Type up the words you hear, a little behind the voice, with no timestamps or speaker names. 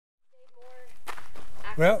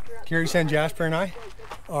Well, 𝘾𝙖𝙡𝙦, Jasper, and I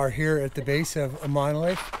are here at the base of a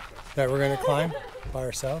monolith that we're going to climb by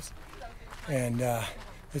ourselves. And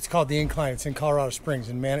it's called the Incline. It's in Colorado Springs,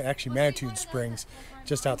 and actually Manitou Springs,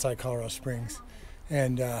 just outside Colorado Springs.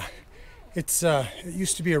 And it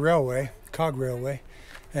used to be a railway, cog railway,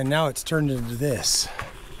 and now it's turned into this.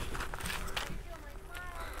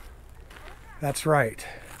 That's right.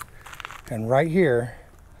 And right here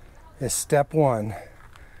is step one.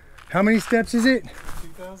 How many steps is it?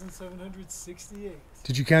 2,768.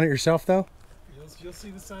 Did you count it yourself, though? You'll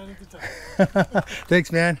see the sign at the top.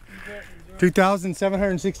 Thanks, man.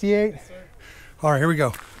 2,768? Yes, sir. All right, here we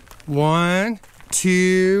go. 1,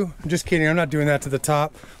 2. I'm just kidding. I'm not doing that to the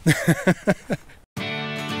top.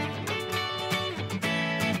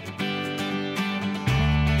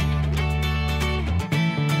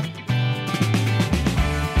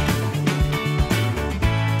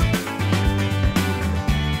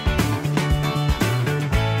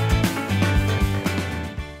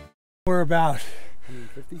 We're about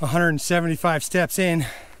 175 steps in.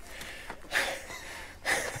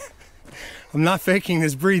 I'm not faking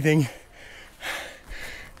this breathing.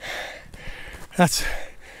 That's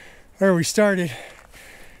where we started.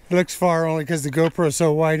 It looks far only because the GoPro is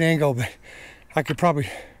so wide angle, but I could probably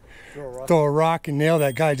throw a rock and nail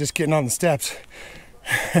that guy just getting on the steps.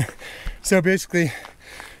 So basically,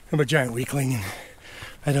 I'm a giant weakling and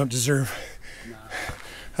I don't deserve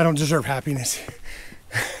happiness.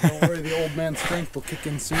 Don't worry, the old man's strength will kick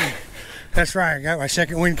in soon. That's right, I got my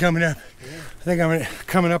second wind coming up. Yeah. I think I'm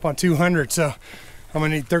coming up on 200, so I'm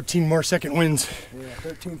gonna need 13 more second winds. Yeah,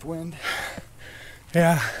 13th wind.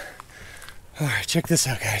 Yeah. All right, check this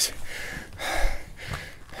out, guys.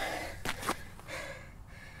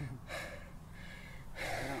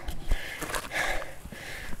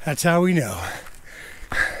 That's how we know.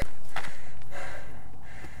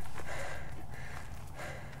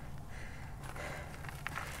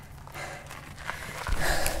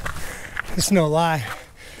 It's no lie,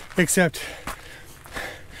 except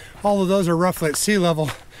all of those are roughly at sea level.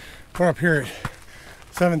 We're up here at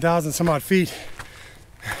 7,000 some odd feet.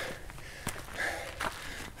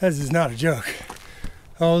 This is not a joke.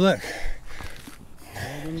 Oh, look.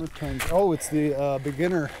 Oh, it's the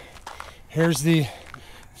beginner. Here's the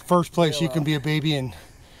first place you can be a baby and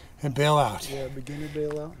bail out. Yeah, beginner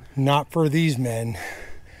bailout. Not for these men.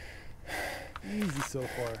 Easy so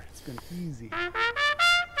far. It's been easy.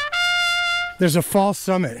 There's a false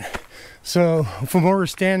summit, so from where we're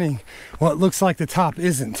standing, what looks like the top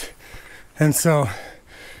isn't, and so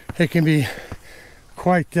it can be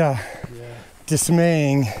quite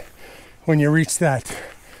dismaying when you reach that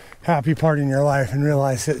happy part in your life and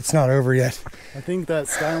realize that it's not over yet. I think that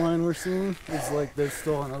skyline we're seeing is like there's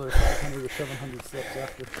still another 500 or 700 steps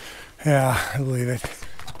after. Yeah, I believe it.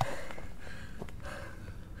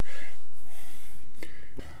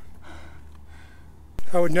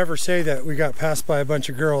 I would never say that we got passed by a bunch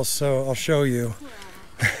of girls, so I'll show you.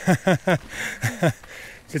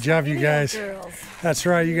 Good job, you guys. That's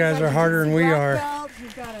right, you guys are harder than we are.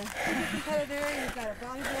 You've got a competitor, you've got a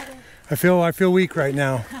bodybuilder. I feel weak right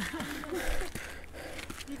now.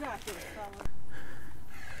 You got this, fella.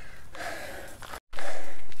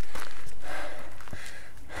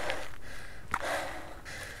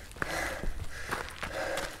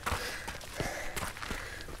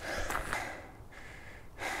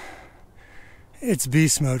 It's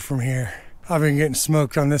beast mode from here. I've been getting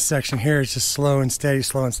smoked on this section here. It's just slow and steady,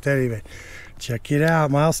 but check it out,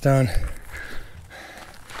 milestone.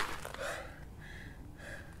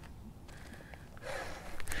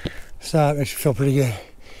 So that makes you feel pretty good.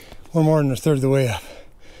 We're more than a third of the way up,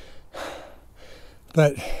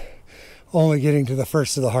 but only getting to the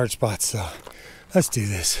first of the hard spots, so let's do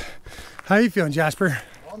this. How you feeling, Jasper?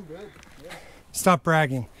 I'm good, yeah. Stop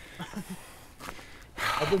bragging.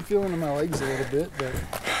 I've been feeling in my legs a little bit, but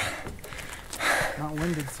not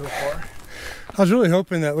winded so far. I was really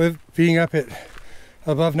hoping that being up at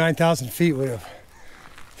above 9,000 feet would have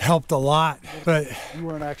helped a lot, but you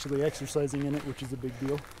weren't actually exercising in it, which is a big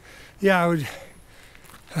deal. Yeah, I would.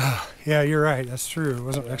 Yeah, you're right. That's true. I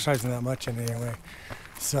wasn't exercising that much in it anyway.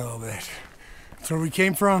 So, but that's where we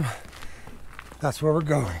came from. That's where we're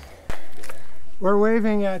going. We're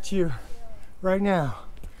waving at you right now.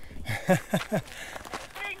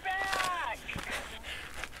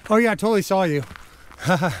 Oh yeah, I totally saw you.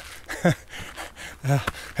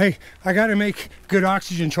 Hey, I gotta make good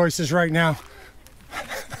oxygen choices right now.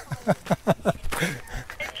 I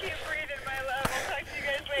keep breathing, my love. I'll talk to you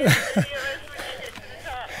guys later. See you when you get to the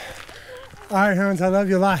top. All right, Hans, I love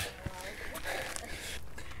you a lot.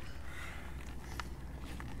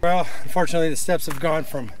 Well, unfortunately, the steps have gone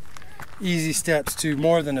from easy steps to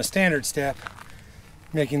more than a standard step,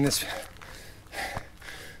 making this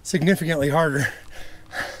significantly harder.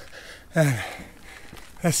 And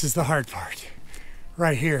this is the hard part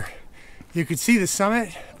right here. You could see the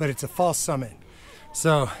summit, but it's a false summit.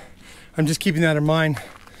 So I'm just keeping that in mind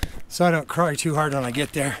so I don't cry too hard when I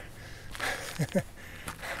get there.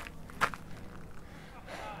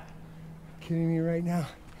 Kidding me right now?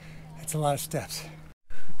 That's a lot of steps.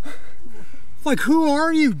 Like, who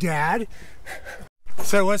are you, Dad?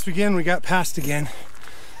 So once again, we got past again.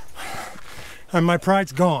 And my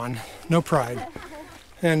pride's gone. No pride.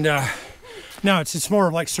 And now it's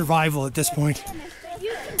more like survival at this point.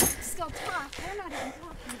 You can still talk. We're not even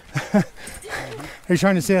talking. Are you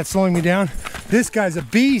trying to say that's slowing me down? This guy's a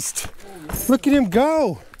beast. Look at him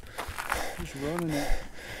go. Just running it.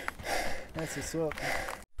 That's what's up.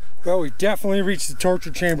 Well, we definitely reached the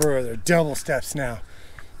torture chamber where there are double steps now.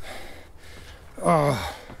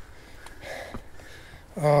 Oh.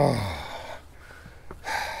 Oh.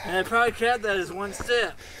 And I probably count that as one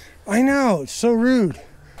step. I know, it's so rude.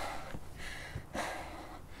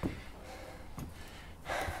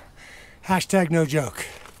 Hashtag no joke.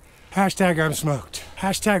 Hashtag I'm smoked.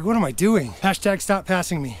 Hashtag what am I doing? Hashtag stop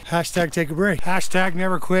passing me. Hashtag take a break. Hashtag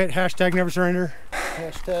never quit. Hashtag never surrender.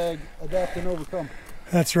 Hashtag adapt and overcome.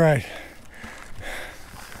 That's right.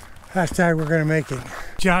 Hashtag we're gonna make it.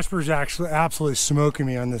 Jasper's actually absolutely smoking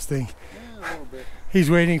me on this thing. Yeah, a little bit. He's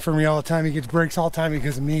waiting for me all the time. He gets breaks all the time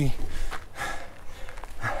because of me.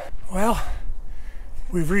 Well,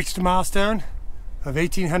 we've reached a milestone of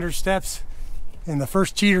 1,800 steps, and the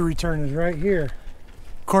first cheater return is right here.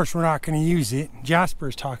 Of course, we're not going to use it.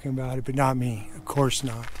 Jasper's talking about it, but not me. Of course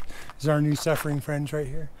not. This is our new suffering friends right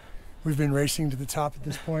here. We've been racing to the top at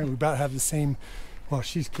this point. We about have the same. Well,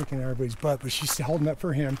 she's kicking everybody's butt, but she's holding up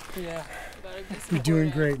for him. Yeah. You're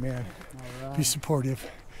doing great, man. All right. Be supportive.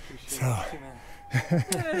 So.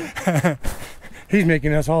 He's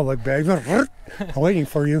making us all look bad. I'm waiting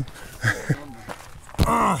for you.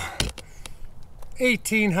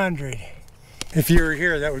 1,800. If you were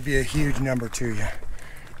here, that would be a huge number to you.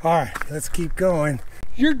 All right, let's keep going.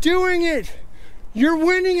 You're doing it. You're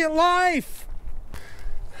winning at life.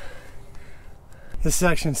 This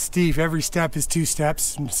section's steep. Every step is 2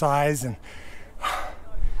 steps in size, and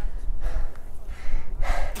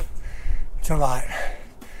it's a lot.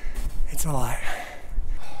 It's a lot.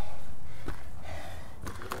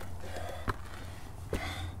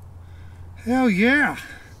 Hell yeah!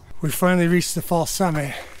 We finally reached the false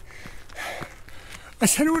summit. I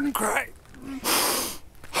said I wouldn't cry.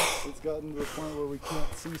 It's gotten to the point where we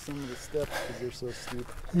can't see some of the steps because they're so steep.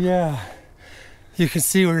 Yeah, you can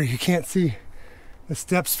see where you can't see the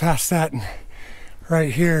steps past that, and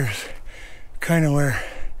right here is kind of where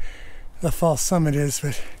the false summit is,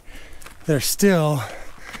 but there's still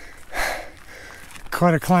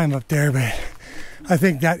quite a climb up there, but I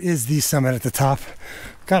think that is the summit at the top.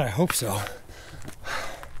 God, I hope so.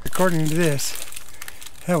 According to this,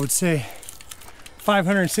 that would say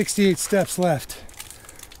 568 steps left.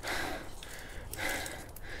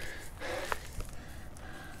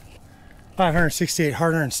 $568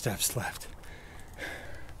 hard-earned steps left.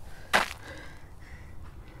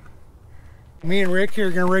 Me and Rick here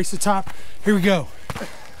are gonna race the top. Here we go.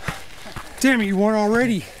 Damn it, you won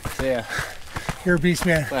already. Yeah. You're a beast,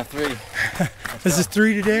 man. Left 3. This is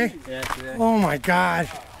 3 today? Yeah, today. Oh my God.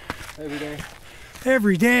 Every day.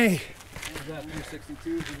 Every day. Is that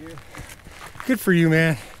 362 for you? Good for you,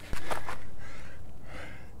 man.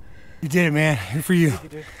 You did it, man. Good for you.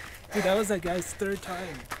 Dude, that was that guy's 3rd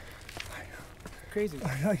time. Crazy.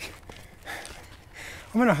 I'm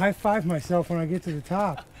gonna high five myself when I get to the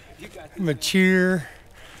top. You got this, I'm gonna cheer.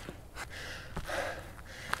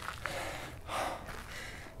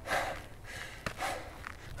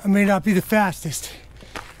 I may not be the fastest,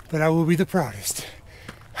 but I will be the proudest.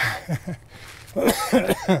 You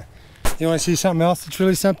want to see something else that's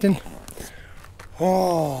really something?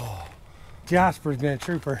 Oh, Jasper's been a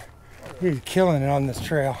trooper. He's killing it on this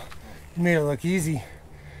trail. He made it look easy.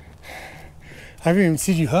 I haven't even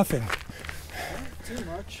seen you huffing. Not too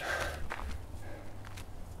much.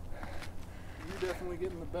 You're definitely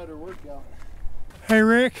getting the better workout. Hey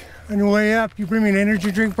Rick, on your way up, you bring me an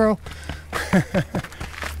energy drink, bro?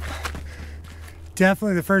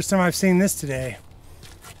 Definitely the first time I've seen this today.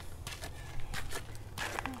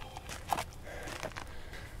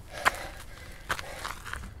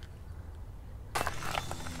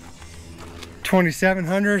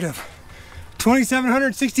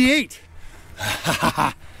 $2,768.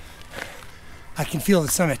 I can feel the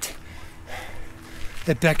summit.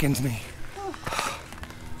 It beckons me.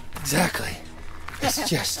 Exactly. It's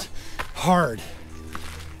just hard.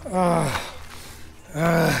 I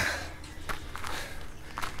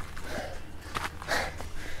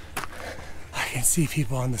can see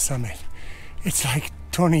people on the summit. It's like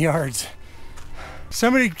 20 yards.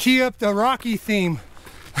 Somebody key up the Rocky theme.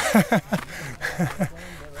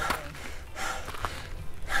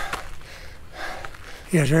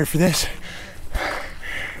 You guys ready for this?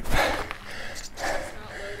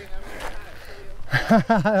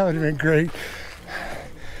 That would have been great.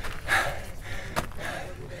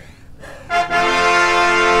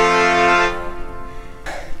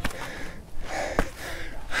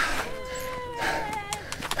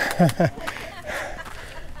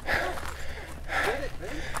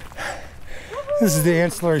 This is the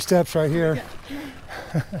ancillary steps right here.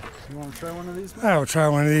 You want to try one of these? I'll try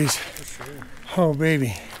one of these. For sure. Oh,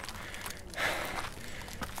 baby.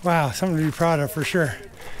 Wow, something to be proud of for sure.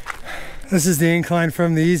 This is the incline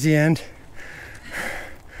from the easy end.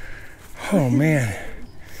 Oh, man.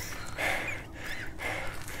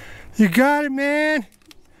 You got it, man.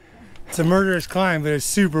 It's a murderous climb, but it's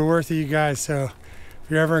super worth it, you guys. So if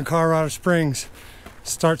you're ever in Colorado Springs,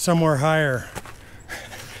 start somewhere higher.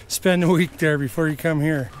 Spend a week there before you come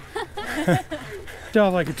here. Still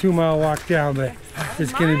have like a 2-mile walk down, but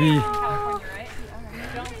it's gonna be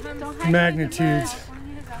magnitudes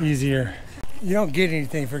easier. You don't get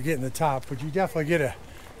anything for getting the top, but you definitely get a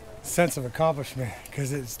sense of accomplishment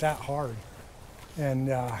because it's that hard. And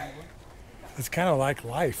it's kind of like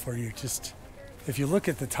life where you just, if you look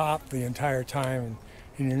at the top the entire time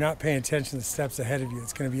and you're not paying attention to the steps ahead of you,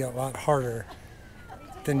 it's gonna be a lot harder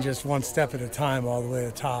than just one step at a time all the way to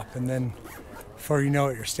the top. And then before you know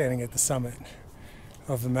it, you're standing at the summit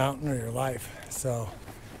of the mountain or your life. So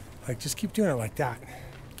like, just keep doing it like that.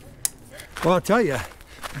 Well, I'll tell you,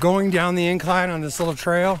 going down the incline on this little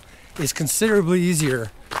trail is considerably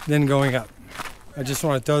easier than going up. I just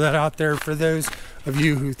want to throw that out there for those of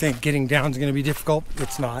you who think getting down is going to be difficult.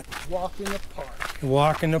 It's not. Walk in the park.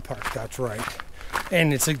 Walk in the park, that's right.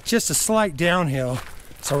 And it's just a slight downhill.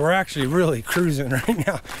 So we're actually really cruising right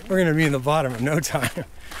now. We're gonna be in the bottom in no time.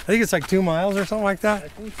 I think it's like 2 miles or something like that. I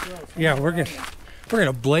think so. Yeah, we're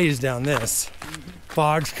gonna blaze down this.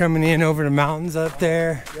 Fogs coming in over the mountains up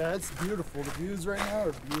there. Yeah, it's beautiful. The views right now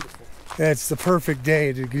are beautiful. It's the perfect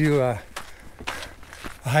day to do a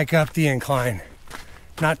hike up the incline.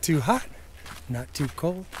 Not too hot, not too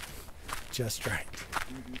cold, just right.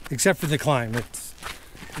 Except for the climb. It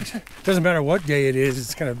doesn't matter what day it is,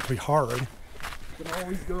 it's gonna be hard. You can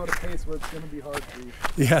always go at a pace where it's going to be hard for you.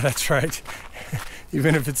 Yeah, that's right.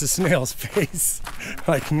 Even if it's a snail's pace,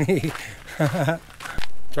 like me.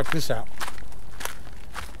 Check this out.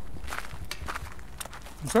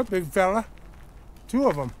 What's up, big fella? 2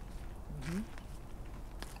 of them. Mm-hmm.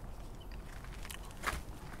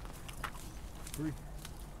 3.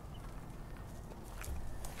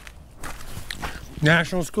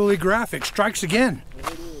 National Schoolographic strikes again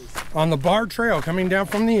on the bar trail coming down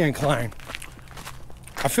from the incline.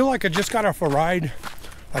 I feel like I just got off a ride,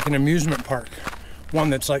 like an amusement park,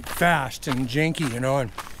 one that's like fast and janky, you know,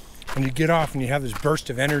 and you get off and you have this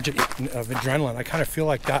burst of energy, of adrenaline. I kind of feel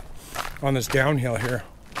like that on this downhill here.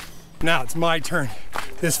 Now it's my turn.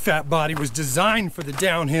 This fat body was designed for the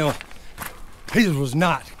downhill. He was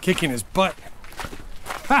not kicking his butt.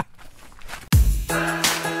 Ha!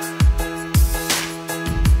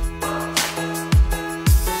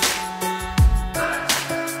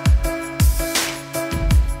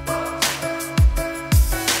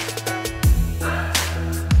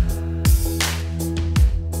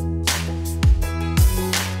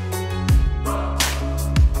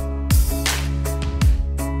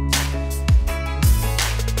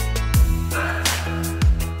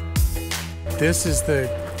 This is the,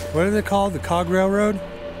 what are they called? The cog railroad?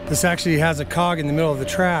 This actually has a cog in the middle of the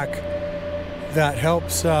track that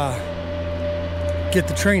helps get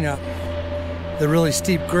the train up the really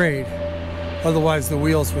steep grade. Otherwise the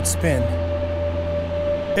wheels would spin.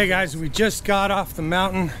 Hey guys, we just got off the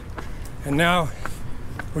mountain and now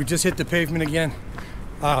we just hit the pavement again.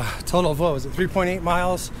 Total of, what was it, 3.8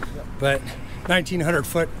 miles? Yep. But 1,900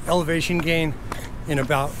 foot elevation gain in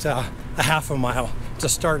about a half a mile to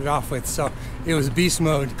start it off with. So it was beast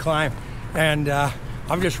mode climb, and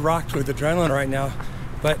I'm just rocked with adrenaline right now.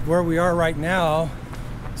 But where we are right now,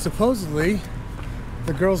 supposedly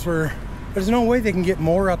the girls were, there's no way they can get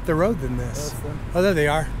more up the road than this. Oh, there they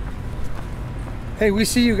are. Hey, we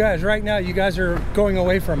see you guys right now. You guys are going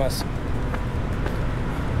away from us.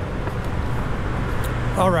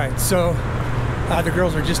 All right, so the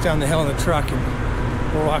girls are just down the hill in the truck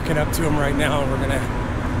and we're walking up to them right now, and we're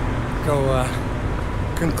gonna go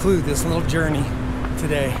conclude this little journey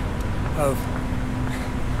today of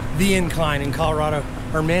the incline in Colorado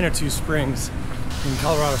or Manitou Springs in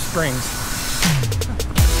Colorado Springs.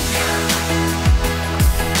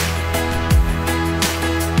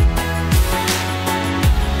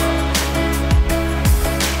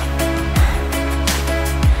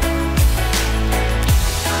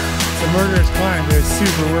 It's a murderous climb, but it's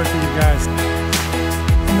super worth it, you guys.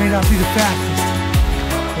 I may not be the fastest,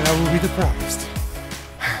 but I will be the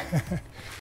proudest.